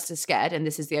 I'm just as scared, and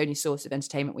this is the only source of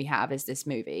entertainment we have is this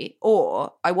movie.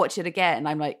 Or I watch it again and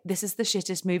I'm like, this is the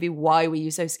shittest movie. Why were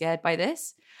you so scared by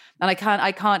this? And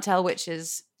I can't tell which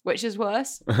is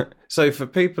worse. So for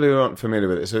people who aren't familiar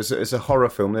with it, so it's a horror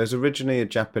film. There's originally a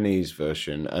Japanese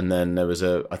version, and then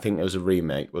I think there was a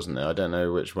remake, wasn't there? I don't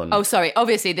know which one. Oh, sorry.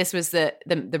 Obviously, this was the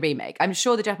remake. I'm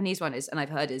sure the Japanese one is, and I've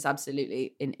heard is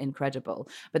absolutely incredible.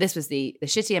 But this was the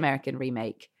shitty American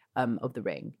remake of The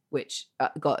Ring, which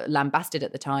got lambasted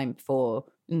at the time for,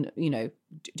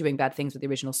 doing bad things with the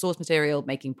original source material,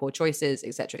 making poor choices,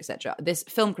 etc., etc. This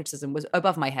film criticism was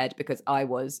above my head because I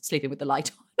was sleeping with the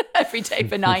light on every day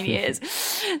for 9 years.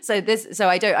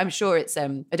 I'm sure it's, I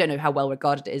don't know how well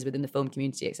regarded it is within the film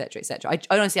community, etc., etc. I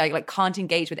honestly, I can't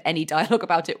engage with any dialogue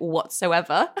about it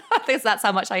whatsoever. I think that's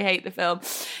how much I hate the film.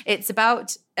 It's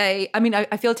about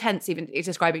I feel tense even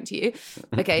describing to you.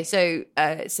 Okay, so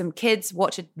some kids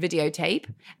watch a videotape,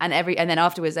 and then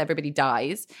afterwards everybody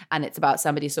dies, and it's about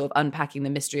somebody sort of unpacking the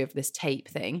mystery of this tape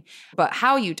thing. But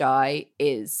how you die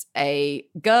is a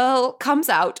girl comes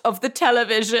out of the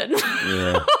television.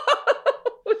 Yeah.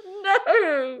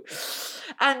 No.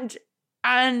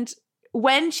 And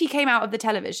when she came out of the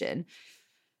television,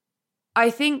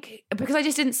 I think because I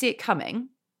just didn't see it coming,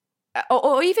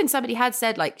 or even somebody had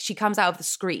said, like, she comes out of the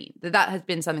screen. That has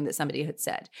been something that somebody had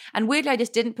said. And weirdly, I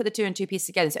just didn't put the two and two pieces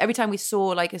together. So every time we saw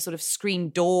like a sort of screen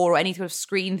door or any sort of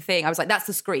screen thing, I was like, that's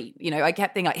the screen. I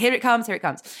kept thinking like, here it comes, here it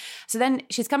comes. So then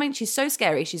she's coming, she's so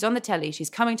scary. She's on the telly, she's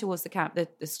coming towards the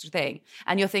thing.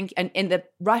 And you're thinking, and in the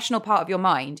rational part of your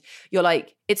mind, you're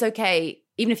like, it's okay.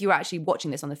 Even if you were actually watching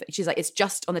this on the, she's like, it's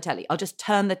just on the telly. I'll just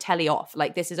turn the telly off.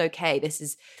 Like, this is okay. This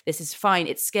is fine.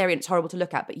 It's scary and it's horrible to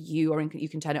look at, but you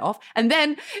can turn it off. And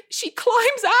then she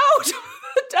climbs out of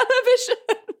the television.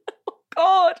 Oh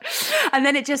God. And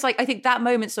then it just like, I think that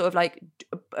moment sort of like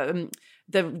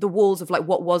the walls of like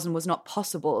what was and was not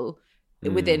possible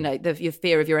within like your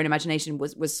fear of your own imagination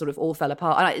was sort of all fell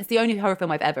apart. And it's the only horror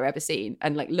film I've ever seen.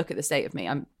 And like, look at the state of me.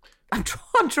 I'm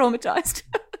traumatized.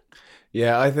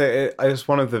 Yeah, I think it's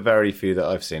one of the very few that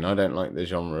I've seen. I don't like the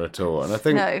genre at all. And I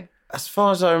think, as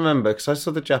far as I remember, because I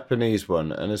saw the Japanese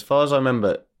one, and as far as I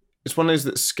remember, it's one of those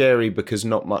that's scary because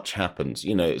not much happens.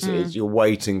 It's you're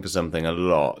waiting for something a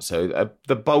lot. So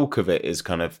the bulk of it is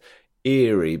kind of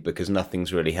eerie because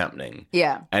nothing's really happening.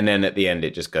 Yeah. And then at the end,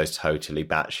 it just goes totally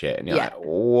batshit. And you're like,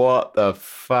 what the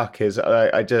fuck is...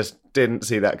 I just didn't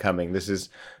see that coming. This is...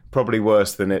 probably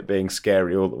worse than it being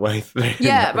scary all the way through.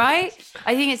 Yeah, right?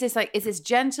 I think it's this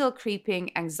gentle,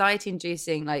 creeping,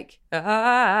 anxiety-inducing, like,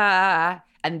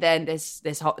 and then this,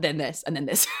 then this, and then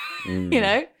this,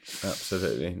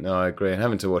 Absolutely. No, I agree. And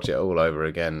having to watch it all over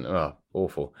again,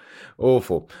 awful.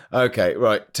 Awful. Okay,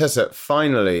 right. Tessa,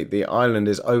 finally, the island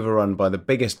is overrun by the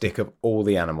biggest dick of all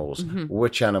the animals. Mm-hmm.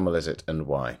 Which animal is it and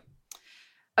why?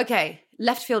 Okay,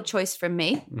 left field choice from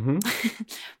me. Mm-hmm.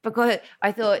 Because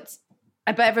I thought...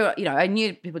 But everyone, I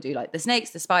knew people do like the snakes,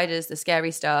 the spiders, the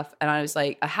scary stuff. And I was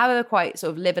like, I have a quite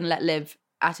sort of live and let live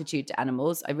attitude to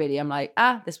animals. I'm like,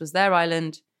 this was their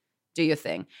island. Do your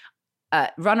thing.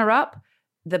 Runner up,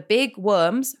 the big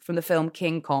worms from the film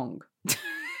King Kong.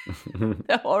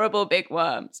 The horrible big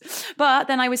worms. But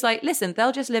then I was like, listen,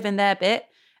 they'll just live in their bit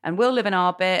and we'll live in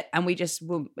our bit and we just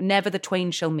will never the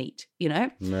twain shall meet, you know?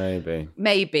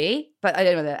 Maybe, but I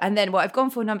don't know that. And then what I've gone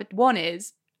for number one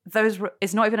is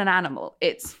it's not even an animal.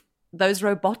 It's those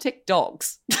robotic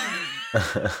dogs.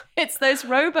 It's those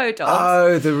robo dogs.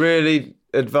 Oh, the really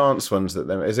advanced ones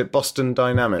is it Boston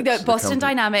Dynamics? Boston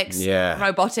Dynamics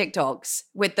robotic dogs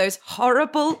with those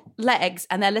horrible legs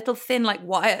and their little thin like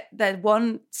wire, their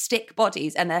one stick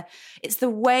bodies, and it's the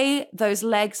way those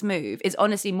legs move is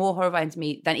honestly more horrifying to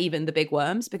me than even the big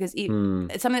worms, because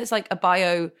it's something that's like a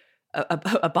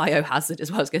biohazard is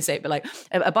what I was going to say, but like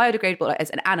a biodegradable, like,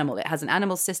 it's an animal. It has an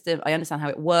animal system. I understand how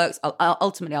it works.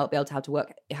 Ultimately, I'll be able to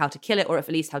how to kill it, or at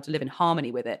least how to live in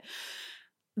harmony with it.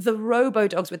 The robo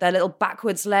dogs with their little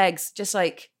backwards legs, just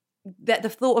like the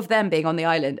thought of them being on the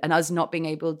island and us not being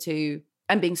able to,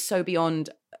 and being so beyond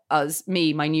us,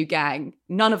 me, my new gang,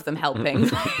 none of them helping,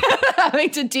 having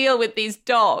to deal with these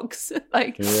dogs,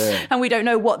 and we don't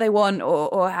know what they want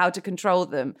or how to control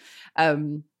them.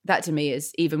 That to me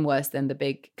is even worse than the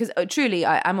big, because truly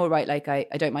I'm all right. Like I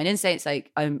don't mind insects.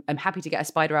 Like I'm happy to get a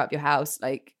spider out of your house.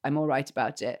 Like I'm all right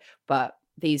about it. But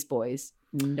these boys,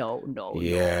 no.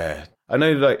 Yeah. I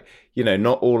know, like, you know,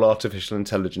 not all artificial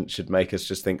intelligence should make us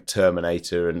just think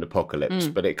Terminator and Apocalypse,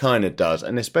 but it kind of does.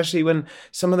 And especially when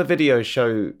some of the videos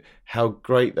show how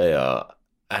great they are.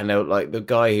 And like the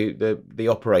guy the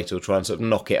operator will try and sort of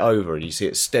knock it over and you see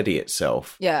it steady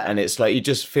itself. Yeah. And it's like, it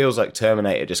just feels like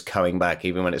Terminator just coming back,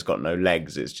 even when it's got no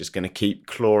legs. It's just going to keep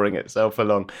clawing itself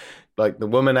along. Like the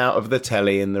woman out of the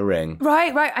telly in The Ring.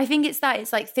 Right. I think it's that.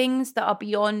 It's like things that are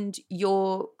beyond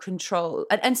your control.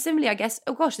 And similarly, I guess,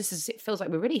 it feels like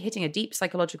we're really hitting a deep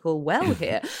psychological well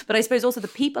here. But I suppose also the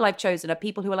people I've chosen are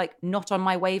people who are like not on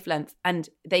my wavelength and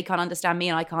they can't understand me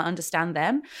and I can't understand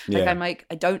them. Like I'm like,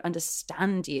 I don't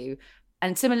understand you.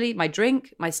 And similarly, my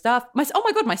drink, my stuff, my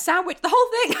sandwich, the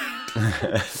whole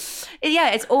thing.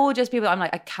 It's all just people. I'm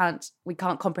like, we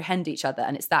can't comprehend each other.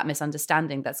 And it's that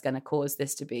misunderstanding that's going to cause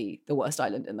this to be the worst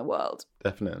island in the world.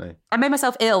 Definitely. I made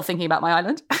myself ill thinking about my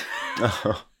island.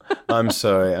 I'm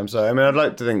sorry. I mean, I'd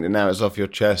like to think that now it's off your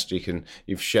chest.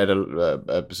 You've shed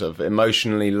a sort of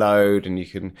emotionally load and you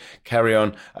can carry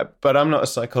on. But I'm not a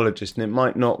psychologist and it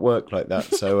might not work like that.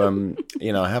 So,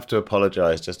 I have to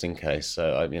apologise just in case.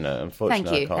 So,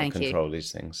 unfortunately, I can't control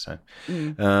these things. So,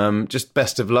 just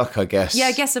best of luck, I guess.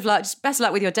 Yeah, best of luck. Just best of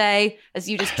luck with your day as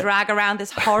you just drag around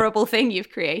this horrible thing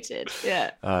you've created.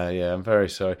 Yeah. I'm very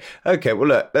sorry. Okay, well,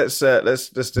 look, let's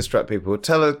distract people.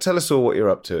 Tell us all what you're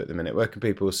up to at the minute. Where can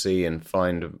people see and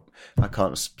find? I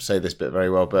can't say this bit very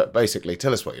well, but basically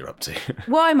tell us what you're up to.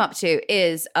 What I'm up to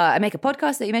is I make a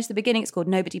podcast that you mentioned at the beginning. It's called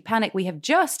Nobody Panic. We have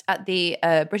just at the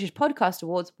British Podcast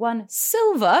Awards won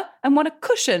silver and won a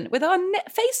cushion with our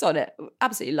face on it.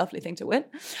 Absolutely lovely thing to win.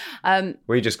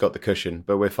 We just got the cushion,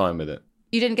 but we're fine with it.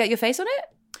 You didn't get your face on it?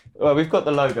 Well, we've got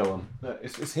the logo on.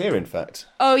 It's here, in fact.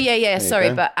 Oh, yeah.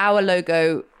 Sorry, but our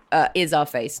logo is our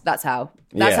face. That's how.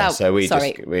 So ours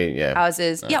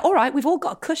is all right. We've all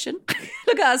got a cushion.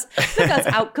 Look at us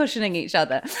out cushioning each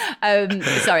other.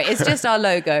 Sorry, it's just our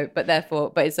logo, but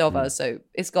it's of us, so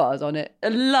it's got us on it. A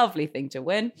lovely thing to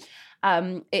win.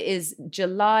 It is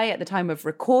July at the time of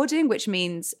recording, which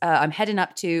means I'm heading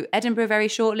up to Edinburgh very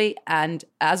shortly, and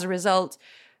as a result,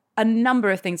 a number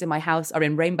of things in my house are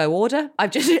in rainbow order.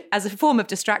 I've just, as a form of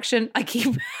distraction, I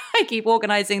keep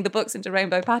organizing the books into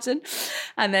rainbow pattern,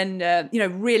 and then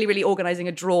really, really organizing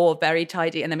a drawer very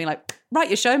tidy, and then being like, write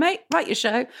your show, mate, write your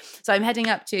show. So I'm heading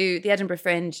up to the Edinburgh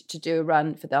Fringe to do a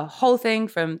run for the whole thing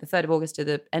from the 3rd of August to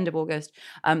the end of August.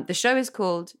 The show is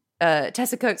called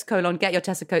Tessa Coates : Get Your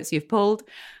Tessa Coates You've Pulled.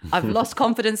 I've lost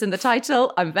confidence in the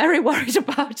title. I'm very worried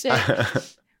about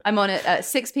it. I'm on it at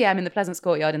 6 p.m. in the Pleasance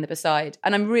Courtyard in the Beside,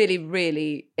 and I'm really,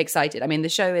 really excited. I mean, the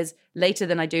show is later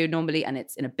than I do normally, and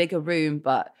it's in a bigger room,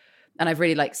 and I've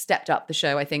really stepped up the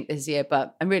show, I think, this year,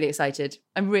 but I'm really excited.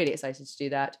 I'm really excited to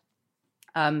do that.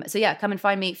 Come and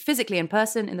find me physically in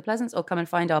person in the Pleasance, or come and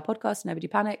find our podcast, Nobody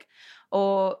Panic,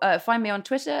 or find me on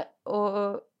Twitter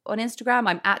or on Instagram.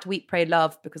 I'm at Weep, Pray,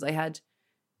 Love, because I had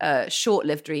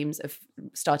short-lived dreams of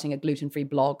starting a gluten-free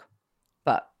blog,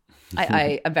 but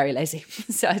I am very lazy,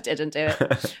 so I didn't do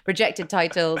it. Projected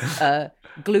titles,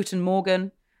 Gluten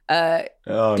Morgan, Gluten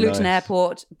nice.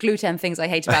 Airport, Gluten Things I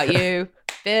Hate About You.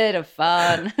 Bit of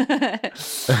fun.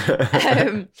 So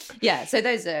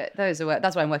that's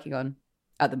what I'm working on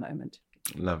at the moment.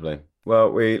 Lovely. Well,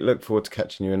 we look forward to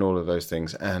catching you in all of those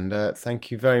things, and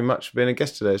thank you very much for being a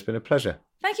guest today. It's been a pleasure.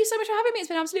 Thank you so much for having me. It's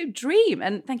been an absolute dream,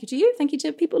 and thank you to you. Thank you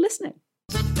to people listening.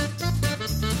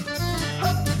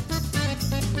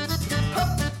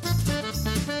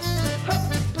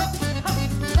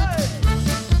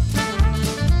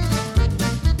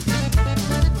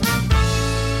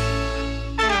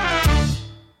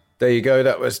 There you go.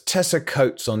 That was Tessa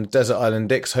Coates on Desert Island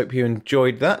Dicks. Hope you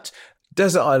enjoyed that.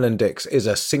 Desert Island Dicks is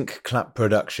a Sync Clap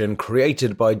production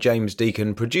created by James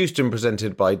Deacon, produced and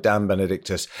presented by Dan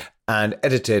Benedictus, and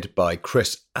edited by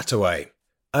Chris Attaway.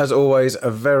 As always, a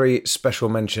very special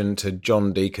mention to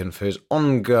John Deacon for his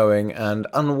ongoing and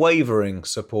unwavering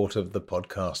support of the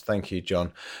podcast. Thank you,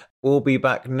 John. We'll be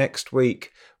back next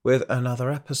week with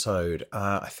another episode.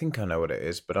 I think I know what it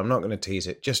is, but I'm not going to tease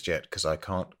it just yet because I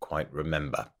can't quite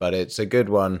remember. But it's a good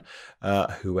one,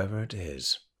 whoever it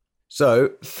is.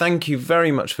 So, thank you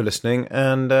very much for listening,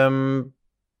 and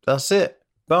that's it.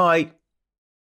 Bye.